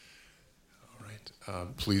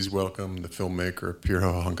Please welcome the filmmaker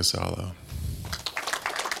Pirjo Honkasalo.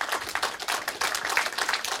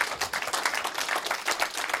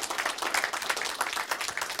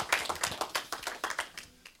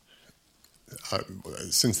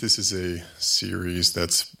 Since this is a series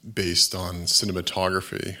that's based on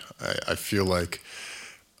cinematography, I feel like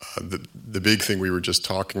the big thing we were just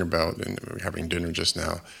talking about and we were having dinner just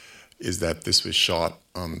now is that this was shot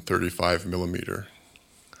on 35 millimeter.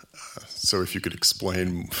 So if you could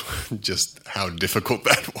explain just how difficult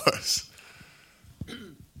that was.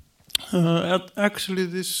 Actually,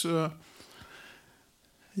 this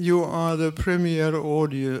you are the premier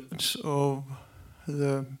audience of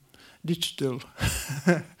the digital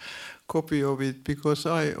copy of it, because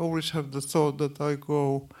I always have the thought that I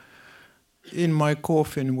go in my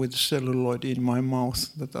coffin with celluloid in my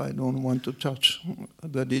mouth, that I don't want to touch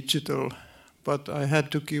the digital. But I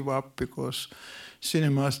had to give up because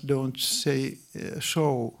cinemas don't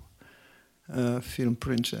show film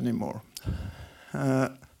prints anymore.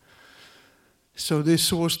 So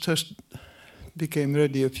this was just became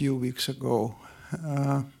ready a few weeks ago.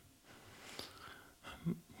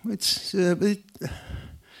 It's a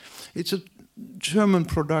German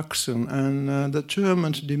production, and the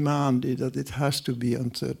Germans demanded that it has to be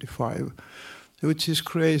on 35, which is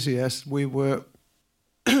crazy, as we were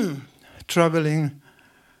traveling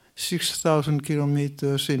 6,000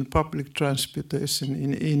 kilometers in public transportation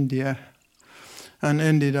in India and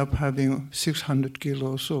ended up having 600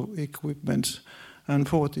 kilos of equipment and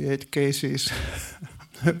 48 cases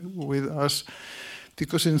with us.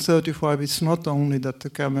 Because in 35 it's not only that the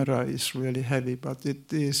camera is really heavy, but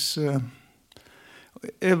it is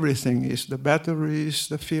everything is the batteries,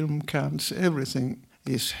 the film cans, everything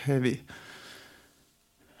is heavy.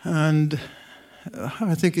 And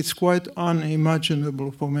I think it's quite unimaginable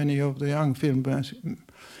for many of the young filmmakers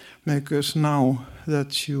now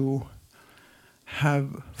that you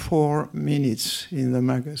have 4 minutes in the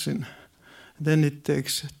magazine. Then it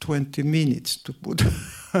takes 20 minutes to put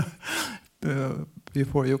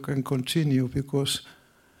before you can continue, because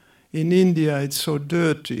in India it's so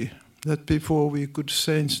dirty that before we could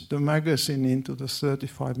change the magazine into the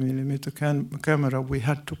 35 millimeter camera, we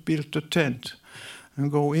had to build a tent and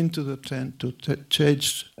go into the tent to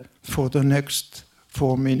change for the next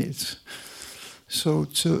 4 minutes. So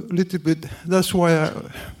it's a little bit, that's why I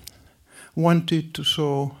wanted to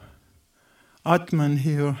show Atman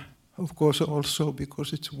here, of course also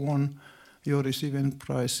because it's won Joris Event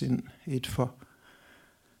Prize in IDFA.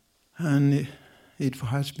 And it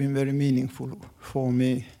has been very meaningful for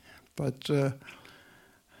me. But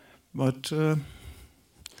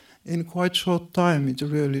in quite short time, it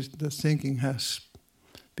really, the thinking has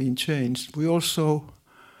been changed. We also,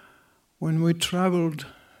 when we traveled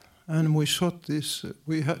and we shot this,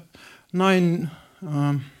 we had 9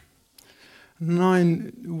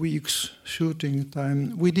 weeks shooting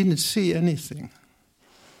time. We didn't see anything.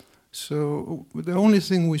 So the only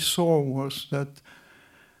thing we saw was that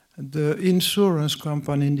the insurance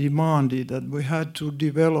company demanded that we had to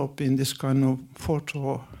develop in this kind of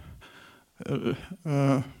photo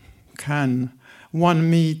can 1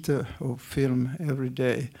 meter of film every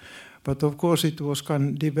day. But of course it was kind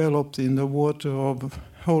of developed in the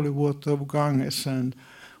holy water of Ganges, and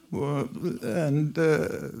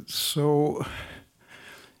so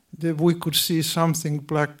we could see something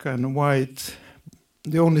black and white.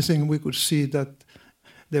 The only thing we could see that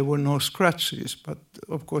there were no scratches, but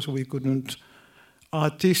of course we couldn't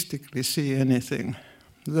artistically see anything.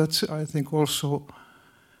 That's, I think, also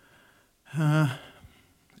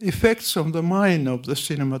effects on the mind of the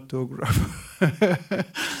cinematographer.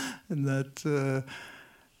 That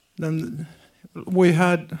then we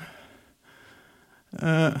had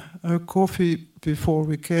a coffee before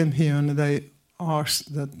we came here, and they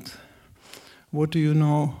asked that, what do you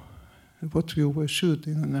know, what you were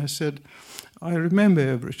shooting? And I said, I remember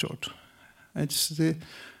every shot. It's the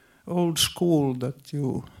old school that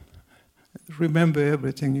you remember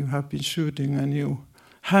everything you have been shooting and you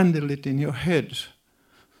handle it in your head,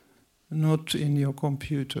 not in your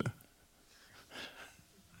computer.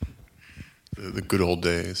 The good old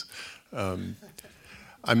days.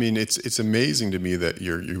 I mean, it's amazing to me that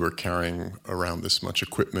you were carrying around this much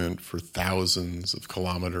equipment for thousands of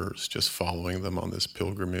kilometers, just following them on this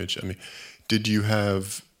pilgrimage. I mean, did you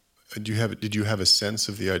have a sense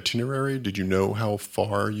of the itinerary? Did you know how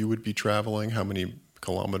far you would be traveling? How many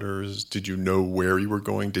kilometers? Did you know where you were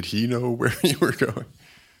going? Did he know where you were going?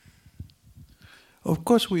 Of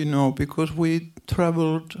course we know, because we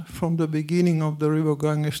traveled from the beginning of the river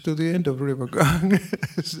Ganges to the end of river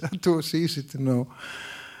Ganges. That was easy to know.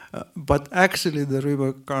 But actually the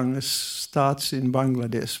river Ganges starts in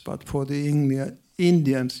Bangladesh, but for the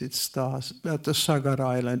Indians it starts at the Sagar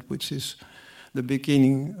Island, which is the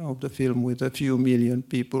beginning of the film with a few million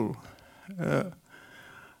people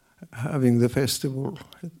having the festival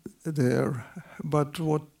there. But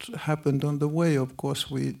what happened on the way, of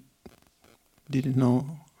course, we didn't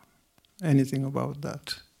know anything about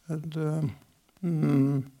that. And,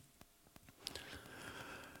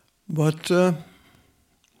 but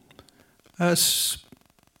as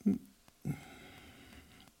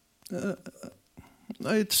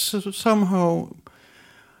it's somehow,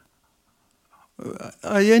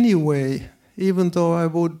 anyway, even though I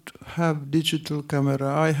would have digital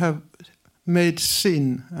camera, I have made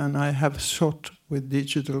sin and I have shot with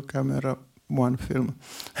digital camera one film.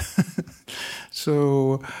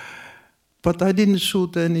 So, but I didn't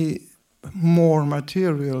shoot any more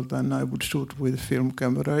material than I would shoot with film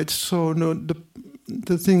camera. It's so no,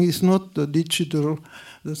 the thing is not the digital.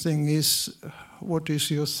 The thing is what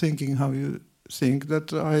is your thinking, how you think.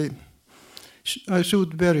 That I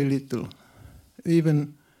shoot very little,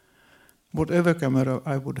 even whatever camera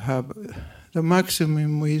I would have. The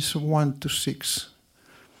maximum is 1 to 6,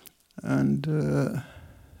 and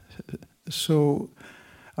so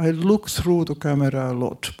I look through the camera a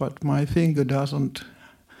lot, but my finger doesn't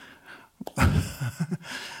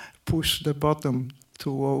push the button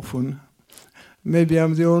too often. Maybe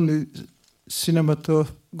I'm the only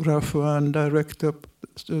cinematographer and director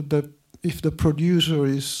that if the producer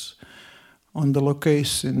is on the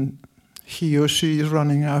location, he or she is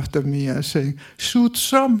running after me and saying, shoot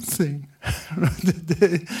something.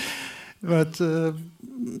 But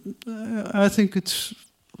I think it's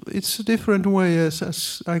a different way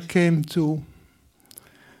as I came to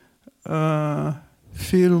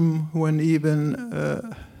film when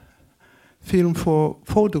even film for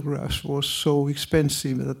photographs was so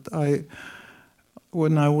expensive that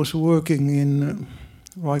when I was working in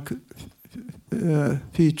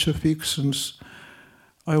feature fictions,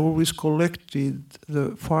 I always collected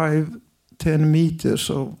the 5-10 meters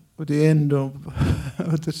of the end of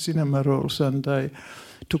the cinema rolls, and I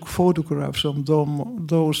took photographs of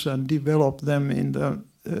those and developed them in the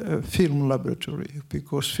film laboratory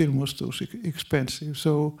because film was too expensive.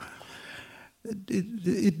 So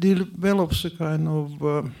it develops a kind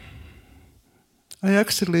of. I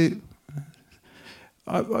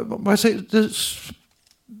say there's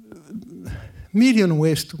million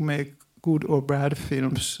ways to make good or bad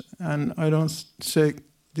films, and I don't say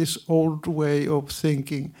this old way of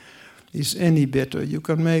thinking is any better. You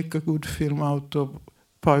can make a good film out of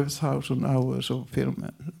 5,000 hours of film.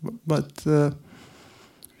 But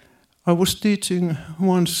I was teaching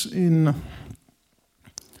once in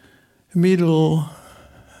middle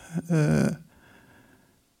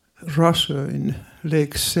Russia in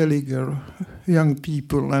Lake Seliger, young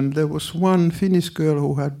people, and there was one Finnish girl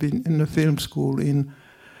who had been in a film school in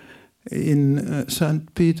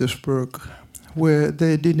St. Petersburg, where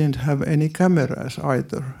they didn't have any cameras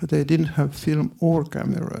either. They didn't have film or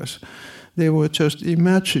cameras. They were just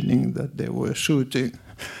imagining that they were shooting.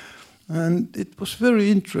 And it was very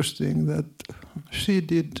interesting that she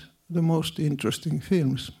did the most interesting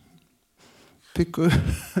films. Because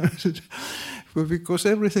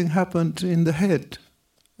everything happened in the head.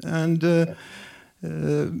 And then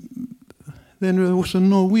there was a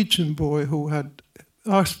Norwegian boy who had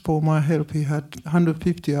asked for my help. He had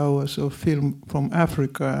 150 hours of film from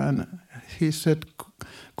Africa, and he said,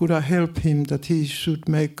 could I help him that he should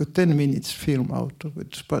make a 10 minutes film out of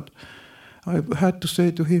it? But I had to say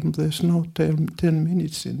to him, there's no 10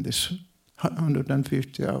 minutes in this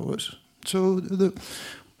 150 hours. So the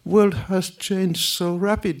world has changed so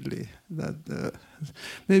rapidly that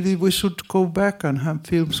maybe we should go back and have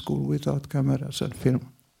film school without cameras and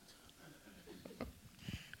film.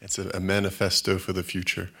 It's a manifesto for the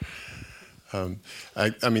future.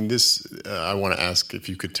 I mean, this. I want to ask if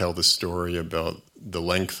you could tell the story about the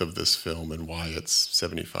length of this film and why it's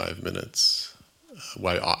 75 minutes.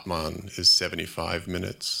 Why Atman is 75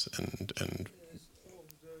 minutes and. The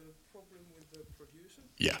problem with the producer?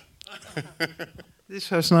 Yeah. This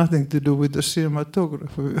has nothing to do with the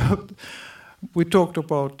cinematographer. We talked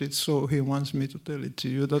about it, so he wants me to tell it to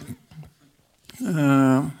you. That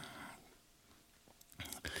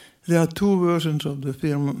there are two versions of the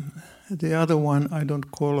film. The other one I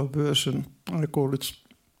don't call a version. I call it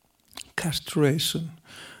castration.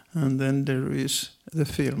 And then there is the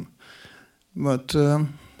film. But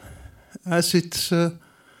as it's a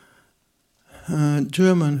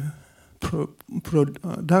German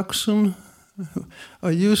production,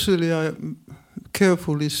 I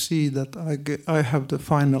carefully see that I have the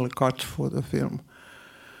final cut for the film.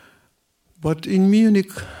 But in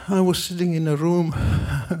Munich, I was sitting in a room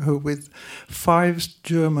with 5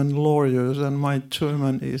 German lawyers, and my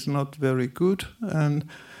German is not very good. And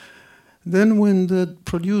then when the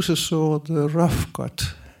producer saw the rough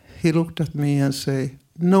cut, he looked at me and said,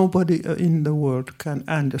 "Nobody in the world can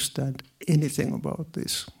understand anything about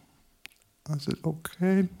this." I said,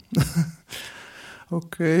 "Okay."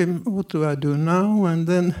 Okay, what do I do now? And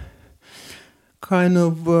then kind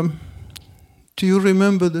of, do you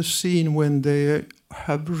remember the scene when they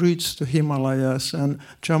have reached the Himalayas and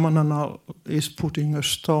Jamananal is putting a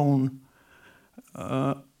stone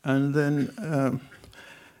and then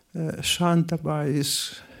Shantabai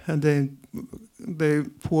is, and they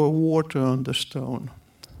pour water on the stone.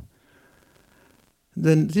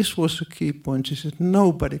 Then this was the key point. She said,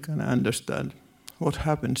 "Nobody can understand what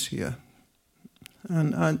happens here."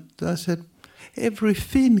 And I said, "Every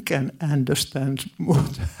Finn can understand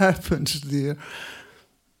what happens there."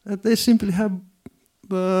 They simply have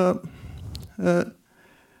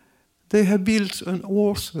they have built an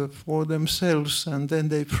altar for themselves, and then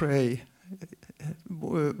they pray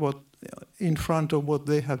what in front of what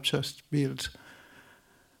they have just built.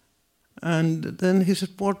 And then he said,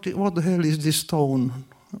 what the hell is this stone?"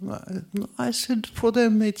 I said, "For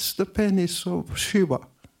them it's the penis of Shiva."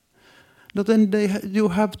 But then you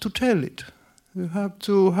have to tell it. You have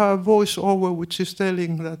to have voiceover which is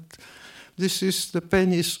telling that this is the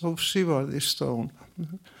penis of Shiva, this stone.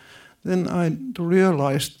 Then I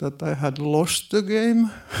realized that I had lost the game.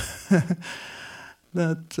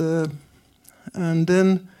 And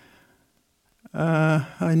then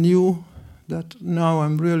I knew that now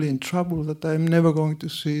I'm really in trouble, that I'm never going to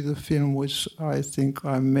see the film which I think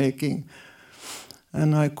I'm making.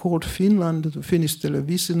 And I called Finland, the Finnish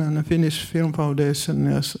television and the Finnish Film Foundation,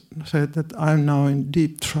 and said that I'm now in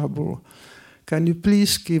deep trouble. Can you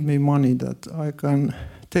please give me money that I can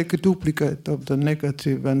take a duplicate of the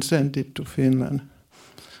negative and send it to Finland?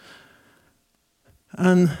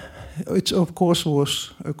 And it, of course,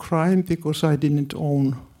 was a crime because I didn't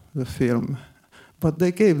own the film. But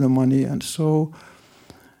they gave the money, and so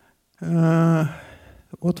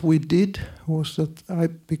what we did was that I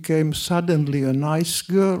became suddenly a nice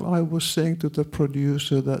girl. I was saying to the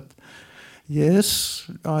producer that, "Yes,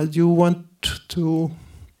 you want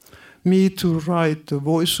me to write a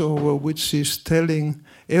voiceover which is telling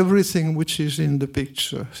everything which is in the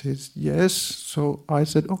picture." She said, "Yes." So I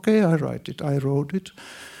said, "Okay, I write it." I wrote it.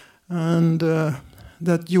 And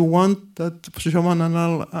that you want that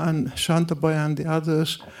Jamananal and Shantabai and the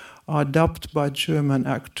others are dubbed by German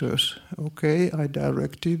actors. Okay, I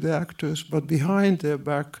directed the actors, but behind their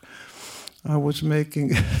back I was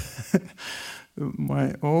making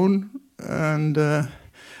my own. And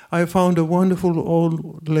I found a wonderful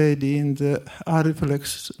old lady in the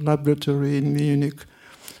Ariflex laboratory in Munich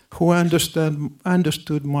who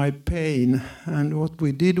understood my pain. And what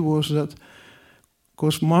we did was that,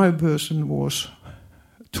 because my version was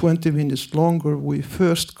 20 minutes longer, we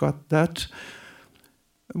first cut that.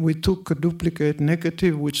 We took a duplicate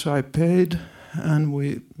negative, which I paid, and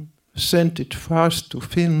we sent it fast to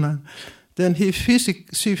Finland. Then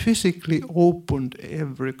she physically opened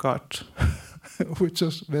every cut, which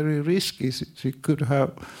was very risky. She could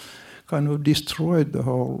have kind of destroyed the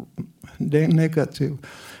whole negative.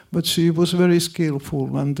 But she was very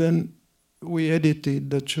skillful, and then we edited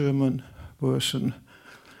the German version.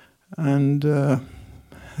 And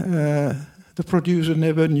the producer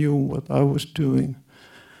never knew what I was doing.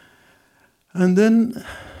 And then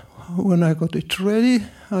when I got it ready,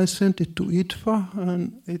 I sent it to IDFA,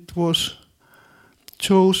 and it was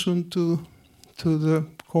chosen to the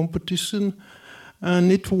competition,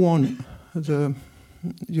 and it won the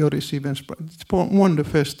Joris Ivens Prize. It won the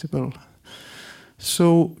festival.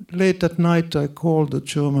 So late at night, I called the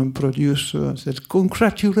German producer and said,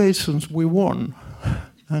 "Congratulations, we won."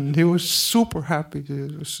 And he was super happy.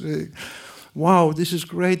 He was saying, "Wow, this is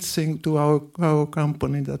great thing to our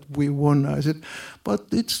company that we won." I said, "But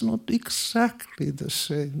it's not exactly the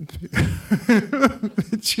same.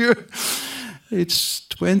 It's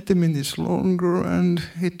 20 minutes longer, and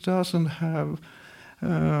it doesn't have,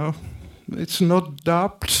 it's not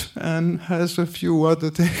dubbed and has a few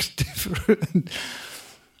other things different."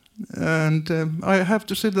 And I have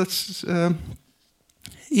to say that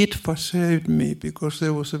IDFA saved me, because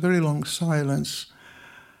there was a very long silence.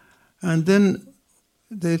 And then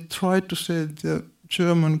they tried to send the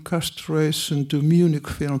German castration to Munich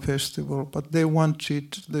Film Festival, but they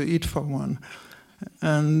wanted the IDFA one.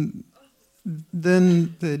 And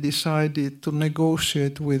then they decided to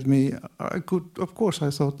negotiate with me. Of course,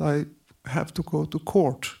 I thought I have to go to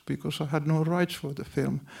court because I had no rights for the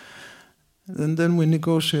film. And then we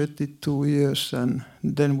negotiated 2 years, and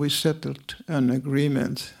then we settled an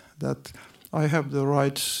agreement that I have the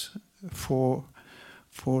rights for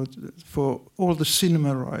all the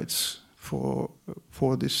cinema rights for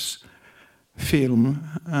this film,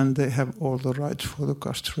 and they have all the rights for the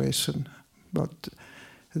castration. But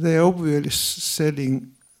they are obviously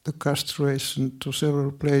selling the castration to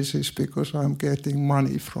several places because I'm getting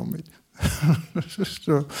money from it.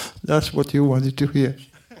 So that's what you wanted to hear.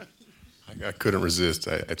 I couldn't resist.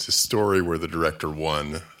 It's a story where the director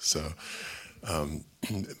won. So,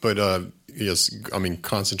 yes, I mean,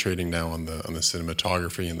 concentrating now on the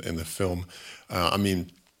cinematography and the film. I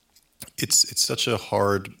mean, it's such a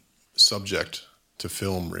hard subject to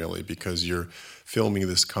film, really, because you're filming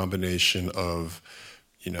this combination of,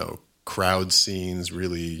 crowd scenes,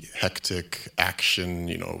 really hectic action,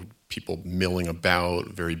 people milling about,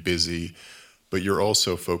 very busy, but you're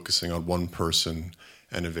also focusing on one person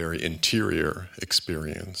and a very interior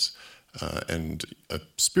experience and a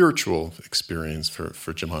spiritual experience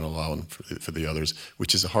for Jamanullah and for the others,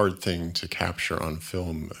 which is a hard thing to capture on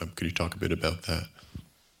film. Could you talk a bit about that?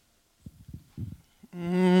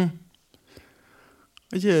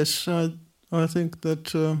 Yes, I think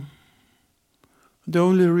that the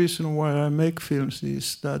only reason why I make films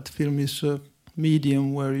is that film is a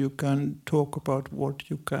medium where you can talk about what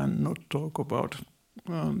you cannot talk about.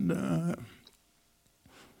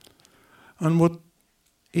 And what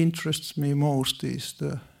interests me most is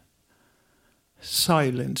the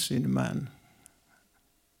silence in man.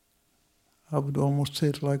 I would almost say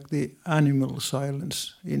it like the animal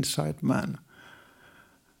silence inside man.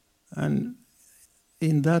 And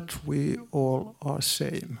in that we all are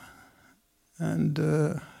same. And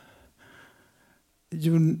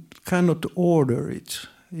you cannot order it.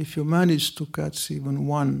 If you manage to catch even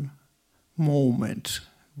one moment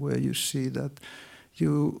where you see that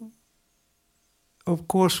of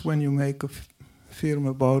course, when you make a film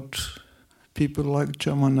about people like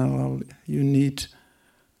Jamanullah, you need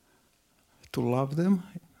to love them,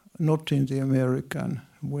 not in the American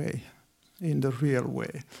way, in the real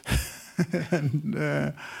way. And,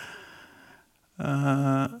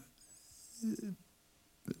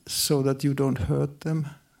 so that you don't hurt them.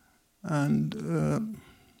 And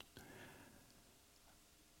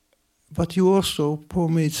but you also, for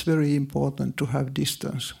me, it's very important to have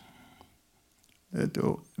distance.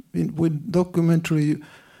 With documentary,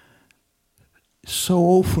 so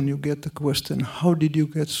often you get the question, how did you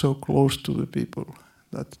get so close to the people?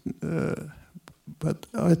 But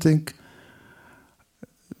I think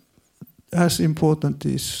as important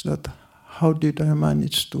is that how did I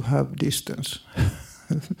manage to have distance?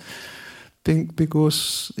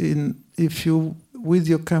 Because if you, with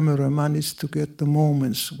your camera, manage to get the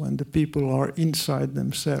moments when the people are inside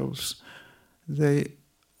themselves, they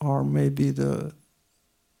are maybe the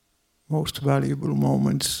most valuable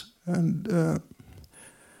moments. And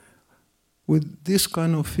with this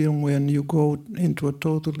kind of film, when you go into a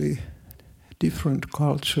totally different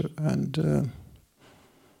culture, and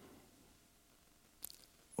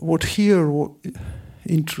what here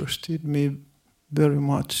interested me very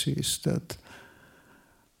much is that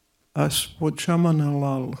as for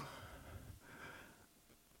Jamanullah,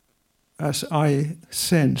 as I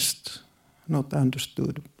sensed, not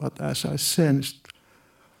understood, but as I sensed,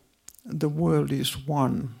 the world is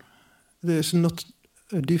one. There's not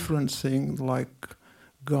a different thing like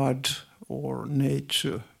God or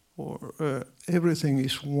nature, or everything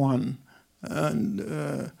is one,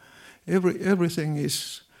 and everything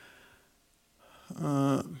is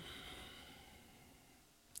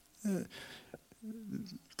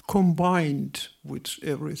combined with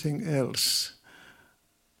everything else.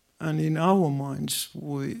 And in our minds,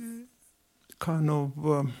 we kind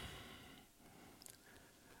of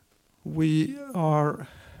we are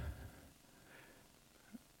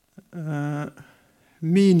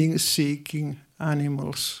meaning-seeking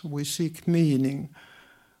animals. We seek meaning,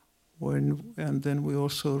 and then we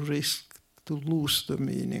also risk to lose the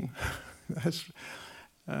meaning.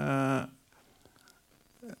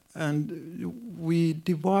 And we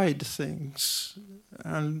divide things.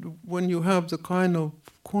 And when you have the kind of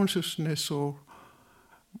consciousness or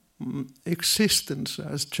existence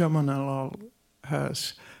as Jamanullah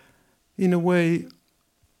has, in a way,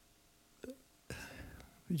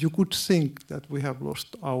 you could think that we have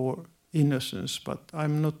lost our innocence, but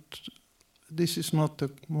this is not a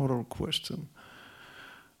moral question.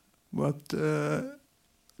 But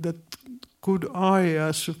that could I,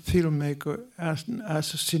 as a filmmaker, as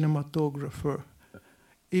a cinematographer,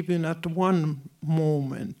 even at one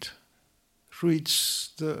moment,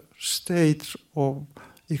 reach the state of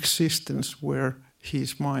existence where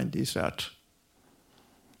his mind is at,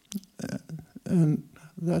 And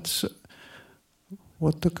that's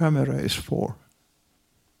what the camera is for.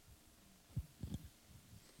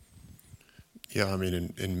 Yeah, I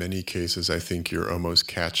mean, in many cases, I think you're almost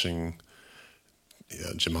catching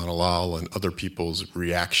Jamanalal and other people's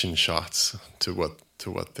reaction shots to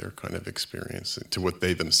what they're kind of experiencing, to what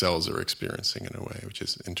they themselves are experiencing in a way, which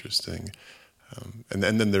is interesting. And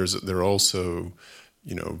then there are also,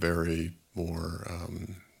 very more,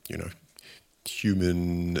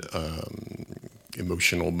 human,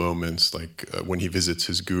 emotional moments, like when he visits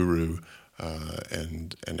his guru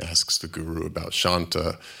and asks the guru about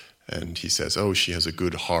Shanta, and he says, "Oh, she has a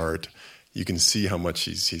good heart." You can see how much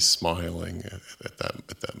he's smiling at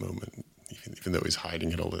that moment, even though he's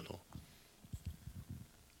hiding it a little.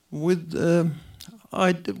 When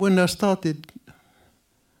I started,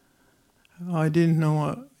 I didn't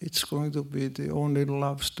know it's going to be the only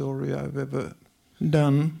love story I've ever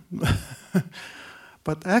done.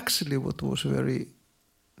 But actually, what was the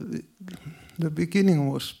beginning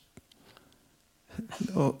was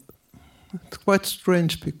quite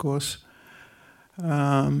strange, because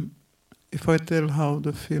if I tell how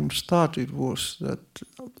the film started, was that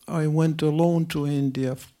I went alone to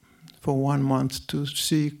India for 1 month to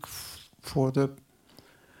seek for the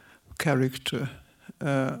character,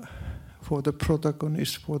 for the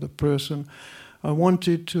protagonist, for the person. I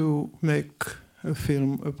wanted to make a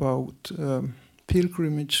film about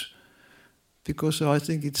pilgrimage, because I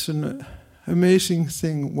think it's an amazing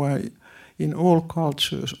thing why in all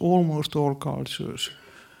cultures, almost all cultures,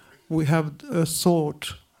 we have a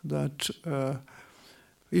thought that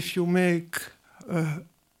if you make a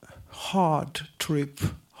hard trip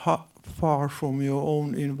far from your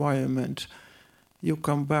own environment, you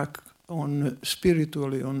come back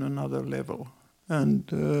spiritually on another level.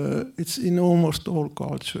 And it's in almost all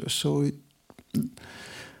cultures. So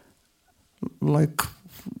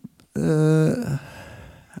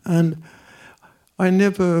and I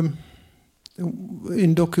never,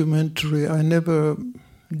 in documentary, I never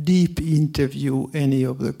deep interview any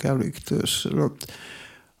of the characters.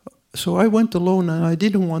 So I went alone, and I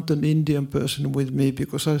didn't want an Indian person with me,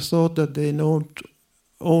 because I thought that they don't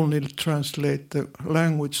only translate the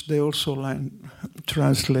language, they also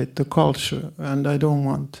translate the culture, and I don't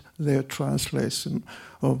want their translation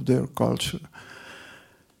of their culture.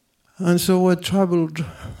 And so I traveled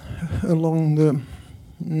along the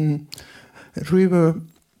river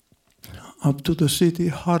up to the city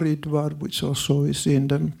Haridwar, which also is in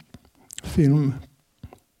the film,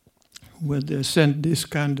 where they sent these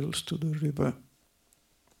candles to the river.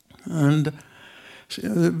 And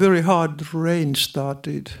a very hard rain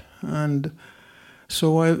started, and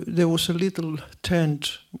so there was a little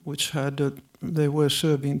tent which they were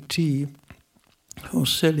serving tea or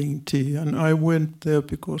selling tea, and I went there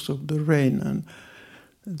because of the rain. And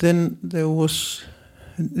then there was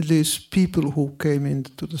these people who came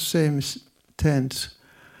into the same tent,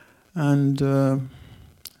 and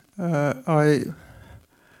I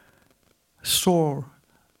saw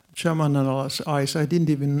Jamanalal's eyes. I didn't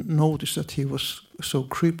even notice that he was so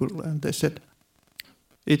crippled, and they said,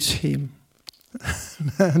 "It's him."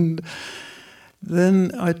 And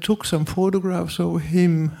then I took some photographs of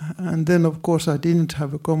him, and then of course I didn't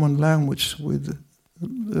have a common language with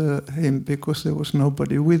him, because there was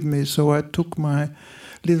nobody with me. So I took my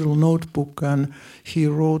little notebook, and he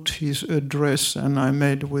wrote his address, and I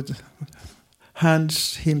made with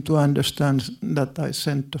hands him to understand that I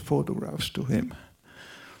sent the photographs to him.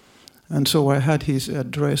 And so I had his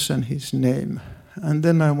address and his name. And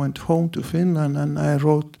then I went home to Finland, and I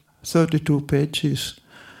wrote 32 pages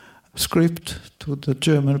script to the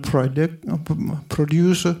German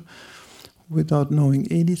producer without knowing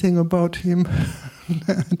anything about him.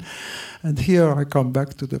 And here I come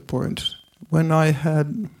back to the point. When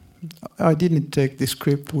I didn't take the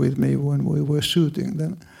script with me when we were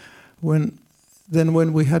shooting. Then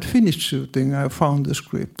when we had finished shooting, I found the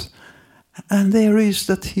script. And there is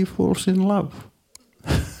that he falls in love,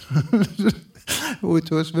 which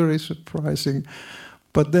was very surprising.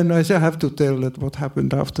 But then I have to tell that what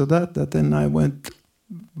happened after that then I went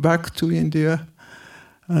back to India,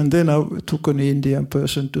 and then I took an Indian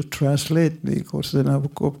person to translate me, because then I,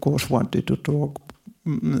 of course, wanted to talk.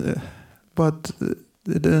 But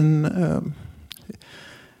then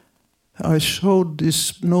I showed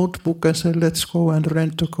this notebook and said, "Let's go and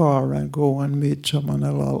rent a car and go and meet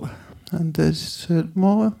Jamanalal." And they said,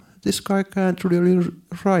 "Mo, this guy can't really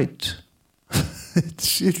write."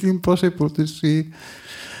 It's impossible to see.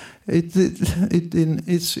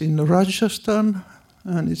 It's in Rajasthan,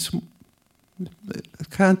 and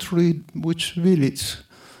can't read which village.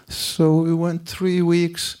 So we went 3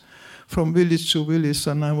 weeks from village to village,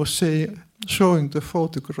 and I was showing the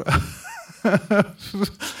photograph.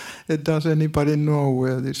 Does anybody know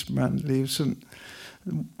where this man lives? And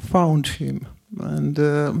found him. And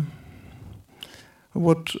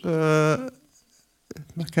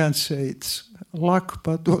I can't say it's luck,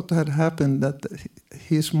 but what had happened that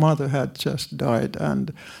his mother had just died,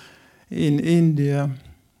 and in India,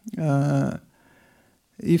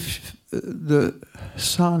 if the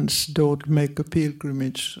sons don't make a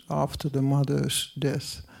pilgrimage after the mother's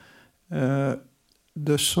death,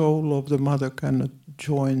 the soul of the mother cannot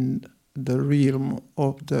join the realm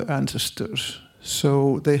of the ancestors.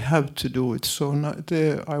 So they have to do it. So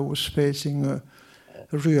there I was facing a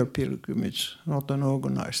real pilgrimage, not an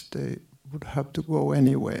organized. They would have to go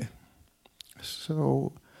anyway.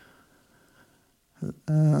 So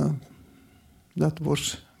that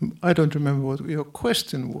was, I don't remember what your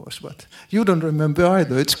question was, but you don't remember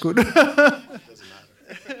either. It's good.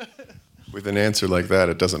 With an answer like that,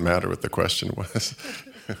 it doesn't matter what the question was.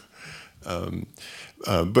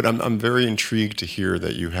 But I'm very intrigued to hear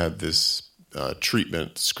that you had this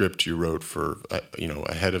treatment script you wrote for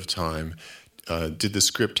ahead of time. Did the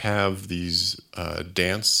script have these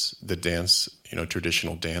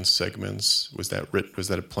traditional dance segments? Was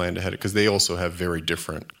that planned ahead? Because they also have very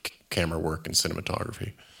different camera work and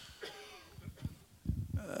cinematography.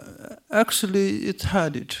 Actually, it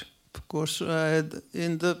had it, because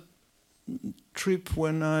in the trip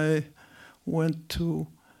when I went to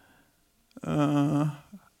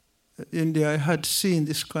India, I had seen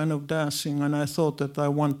this kind of dancing, and I thought that I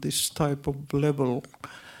want this type of level.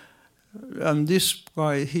 And this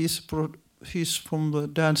guy, he's from the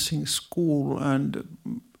dancing school, and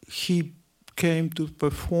he came to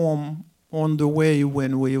perform on the way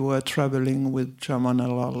when we were traveling with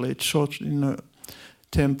Jamanalal. It shot in a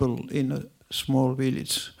temple in a small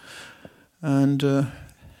village. And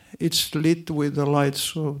it's lit with the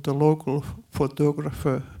lights of the local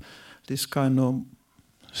photographer, this kind of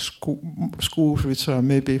schools which are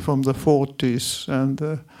maybe from the 40s, and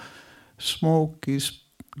the smoke is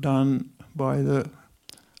done by the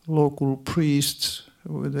local priests.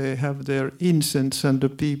 They have their incense and a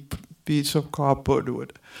piece of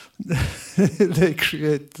cardboard. They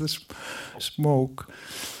create the smoke.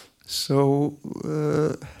 So,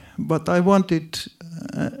 but I wanted,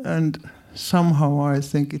 and somehow I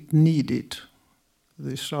think it needed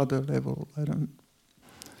this other level. I don't.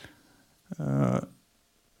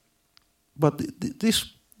 But this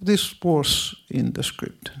was in the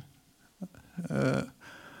script.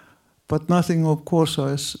 But nothing, of course,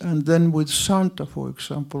 and then with Santa, for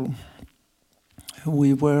example,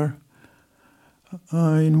 we were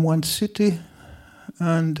in one city,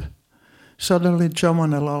 and suddenly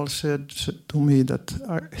Jamanalal said to me that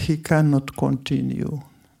he cannot continue,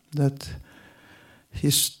 that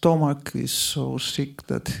his stomach is so sick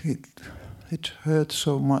that it hurt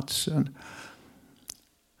so much. And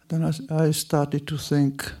then I started to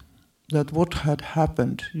think that what had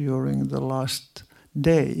happened during the last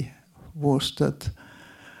day was that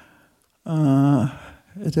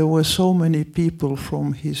there were so many people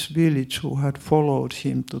from his village who had followed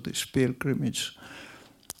him to this pilgrimage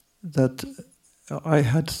that I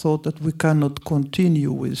had thought that we cannot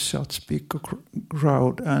continue with such big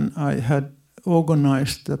crowd, and I had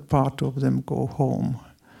organized that part of them go home.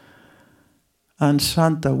 And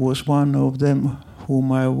Santa was one of them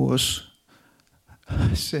whom I was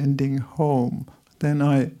sending home. Then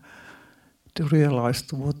I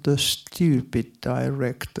realized what a stupid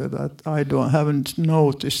director, that I haven't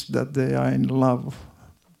noticed that they are in love.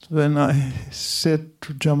 When I said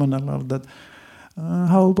to Jamanalal that,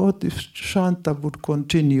 how about if Shanta would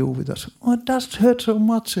continue with us? Oh, it doesn't hurt so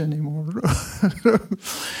much anymore.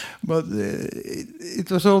 But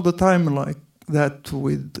it was all the time like that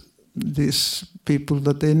with these people,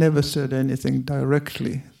 that they never said anything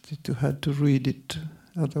directly. You had to read it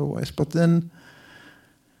otherwise. But then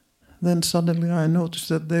suddenly I noticed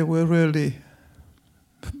that they were really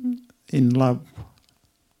in love.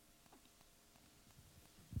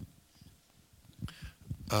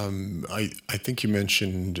 I think you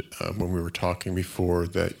mentioned when we were talking before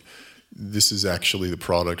that this is actually the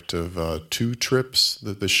product of 2 trips,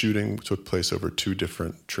 that the shooting took place over 2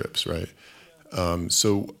 different trips, right?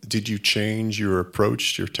 So did you change your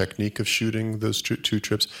approach, your technique of shooting those 2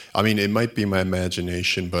 trips? I mean, it might be my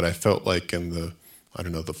imagination, but I felt like in the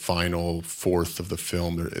final fourth of the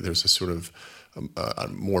film, there's a sort of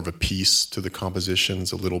more of a piece to the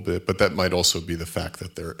compositions a little bit, but that might also be the fact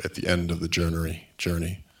that they're at the end of the journey.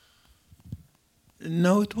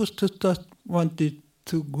 No, it was just that I wanted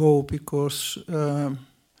to go because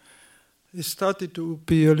it started to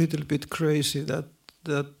be a little bit crazy that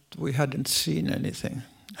we hadn't seen anything.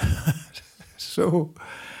 So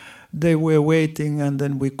they were waiting, and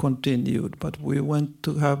then we continued. But we went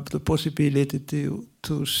to have the possibility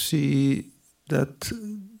to see that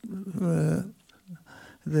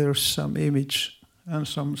there's some image and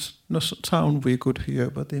some no sound we could hear,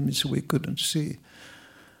 but image we couldn't see.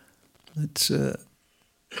 It's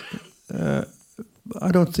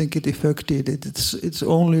I don't think it affected it. It's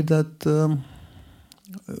only that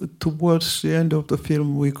towards the end of the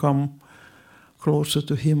film we come closer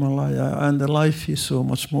to Himalaya, and the life is so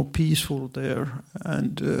much more peaceful there,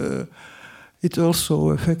 and it also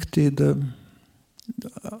affected.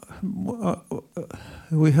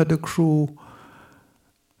 We had a crew.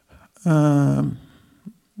 I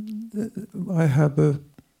have a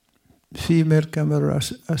female camera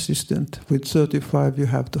assistant. With 35, you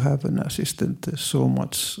have to have an assistant. There's so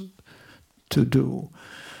much to do.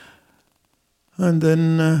 And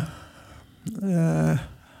then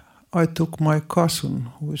I took my cousin,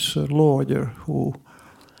 who is a lawyer, who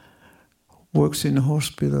works in a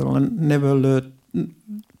hospital and never learned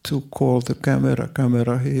to call the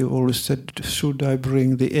camera. He always said, should I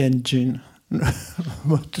bring the engine?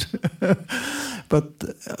 but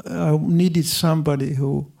I needed somebody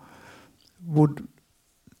who would,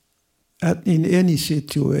 in any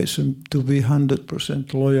situation, to be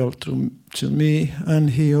 100% loyal to me. And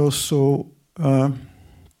he also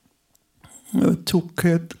took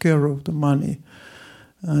care of the money.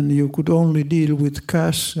 And you could only deal with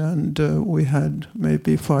cash, and we had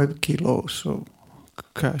maybe 5 kilos of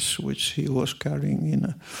cash, which he was carrying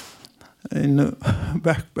in a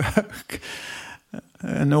backpack.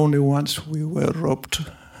 And only once we were robbed.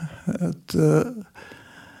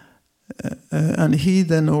 And he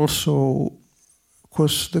then also,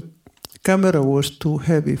 because the camera was too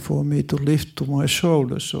heavy for me to lift to my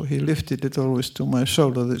shoulder, so he lifted it always to my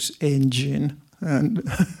shoulder, this engine. And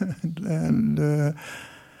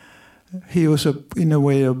he was, in a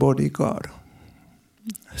way, a bodyguard.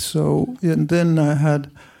 So, and then I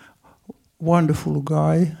had a wonderful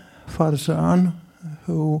guy, Farzan,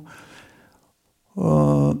 who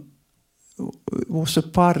was a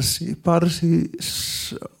Parsi.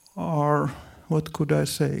 Parsis are, what could I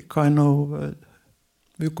say, kind of,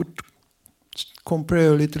 we could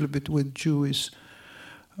compare a little bit with Jewish,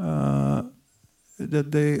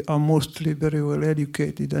 that they are mostly very well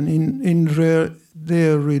educated, and in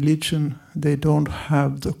their religion they don't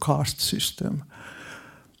have the caste system,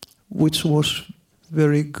 which was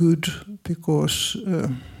very good because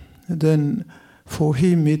then for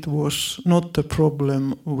him it was not the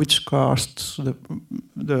problem which castes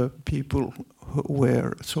the people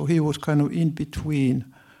were. So he was kind of in between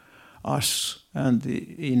us and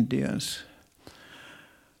the Indians.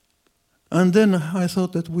 And then I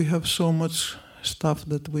thought that we have so much stuff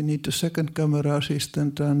that we need a second camera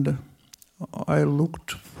assistant, and I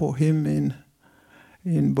looked for him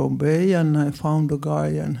in Bombay, and I found a guy.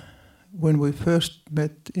 And when we first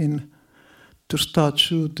met to start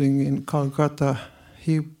shooting in Calcutta,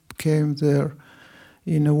 he came there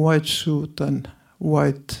in a white suit and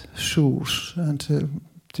white shoes, and said,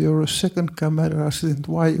 "You're a second camera assistant.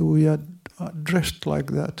 Why you are dressed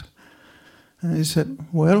like that?" And he said,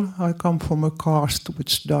 "Well, I come from a caste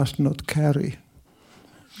which does not carry."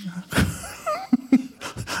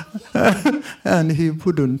 And he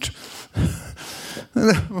wouldn't.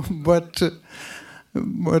 but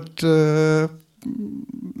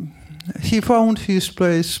he found his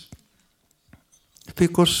place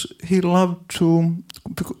because he loved to.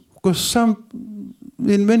 Because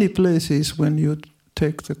in many places, when you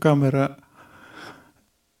take the camera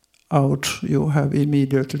out, you have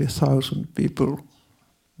immediately 1,000 people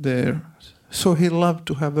there. So he loved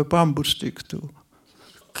to have a bamboo stick to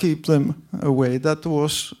keep them away. That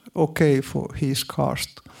was okay for his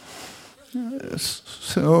caste.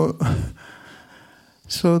 So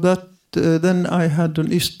that then I had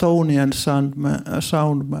an Estonian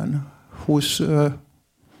soundman who's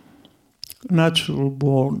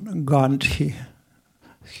natural-born Gandhi.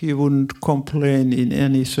 He wouldn't complain in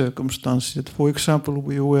any circumstances. For example,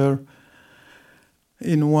 we were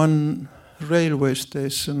in one railway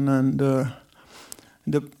station, and the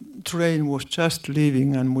train was just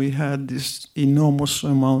leaving, and we had this enormous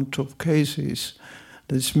amount of cases,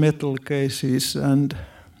 these metal cases, and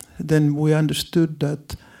then we understood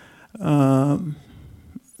that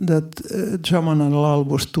Jaman and Lal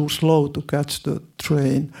was too slow to catch the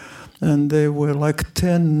train, and there were like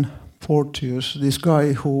 10 portiers, this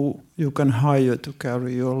guy who you can hire to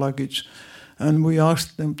carry your luggage, and we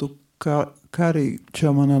asked them to carry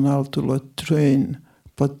Jaman and Lal to the train,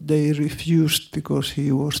 but they refused because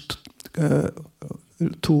he was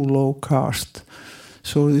too low caste.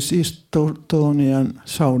 So this Estonian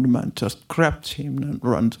soundman just grabbed him and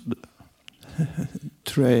ran to the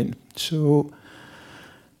train. So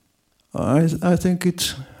I think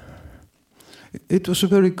it was a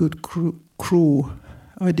very good crew.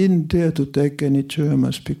 I didn't dare to take any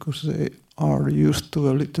Germans because they are used to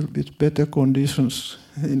a little bit better conditions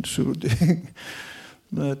in shooting.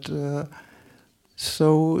 But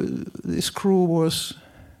so this crew was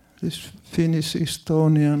this Finnish,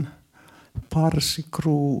 Estonian, Parsi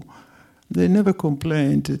crew. They never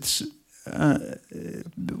complained. It's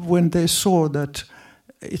when they saw that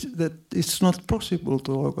it's not possible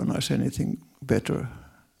to organize anything better.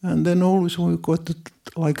 And then always when we got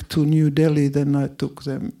to New Delhi, then I took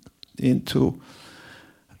them into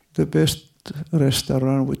the best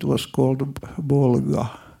restaurant, which was called Volga,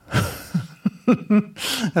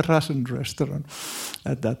 a Russian restaurant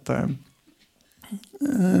at that time.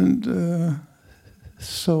 And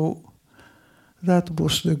so that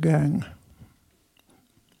was the gang.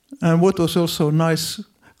 And what was also nice,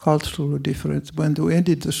 culturally different, when we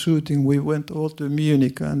ended the shooting, we went all to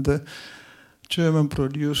Munich, and the German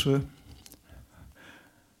producer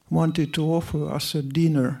wanted to offer us a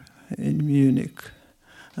dinner in Munich.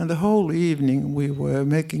 And the whole evening we were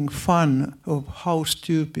making fun of how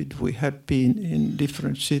stupid we had been in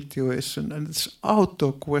different situations. And it's out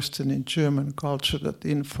of question in German culture that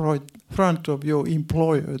in front of your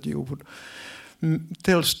employer you would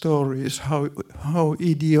tell stories how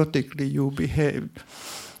idiotically you behaved.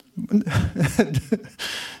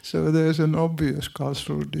 So there's an obvious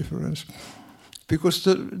cultural difference. Because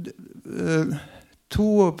the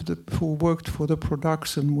two of the who worked for the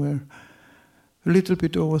production were a little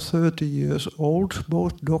bit over 30 years old,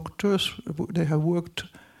 both doctors. They have worked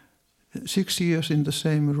 6 years in the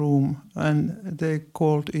same room, and they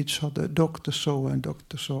called each other Dr. So and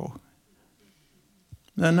Dr. So.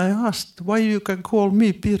 And I asked, why you can call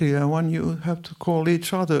me Pirja when you have to call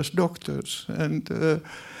each other's doctors? And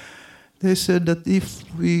they said that if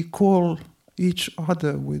we call each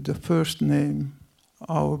other with the first name,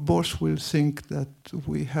 our boss will think that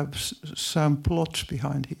we have some plots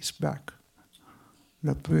behind his back,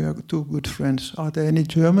 that we are two good friends. Are there any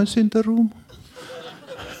Germans in the room?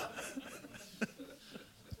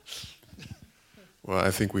 Well,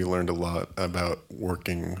 I think we learned a lot about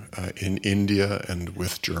working in India and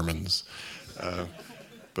with Germans.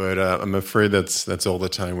 But I'm afraid that's all the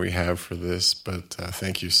time we have for this, but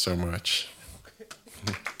thank you so much.